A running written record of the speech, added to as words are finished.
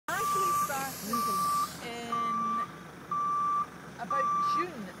started in about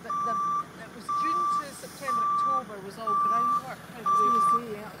June. It was June to September, October was all groundwork. I was going to say,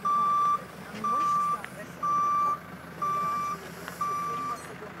 yeah, I mean, once you start this,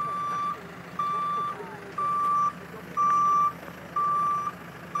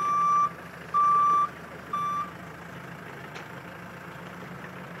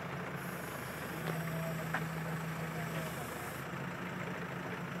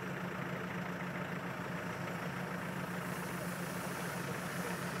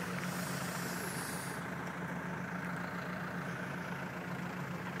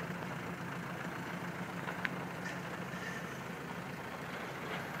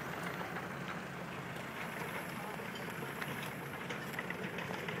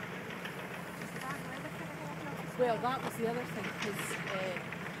 well, that was the other thing, because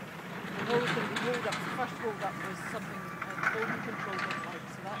the road was going to be rolled up. The first rolled up was something building control didn't like,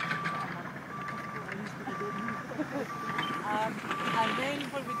 so that took about a month. And then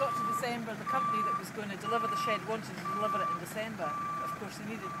when we got to December, the company that was going to deliver the shed wanted to deliver it in December. Of course, they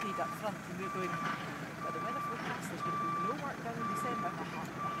needed paid up front, and we were going, well, the weather forecast, there's going to be no work done in December.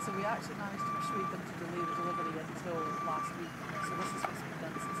 So we actually managed to persuade them to delay the delivery until last week. So this is what's been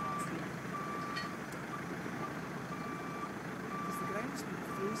done since last week. the ground's been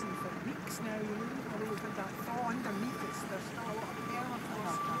frozen for weeks now, you know, although we've had that thaw underneath it, so there's still a lot of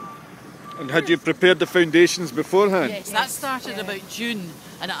permafrost. And had you prepared the foundations beforehand? Yes, that started about June,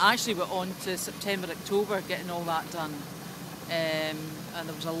 and it actually went on to September, October, getting all that done. And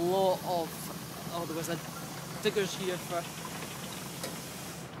there was a lot of, there was a diggers here for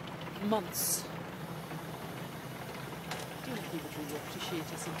months. Don't think people will appreciate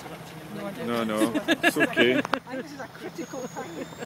us interrupting them. No, it's okay. I think this is a critical time.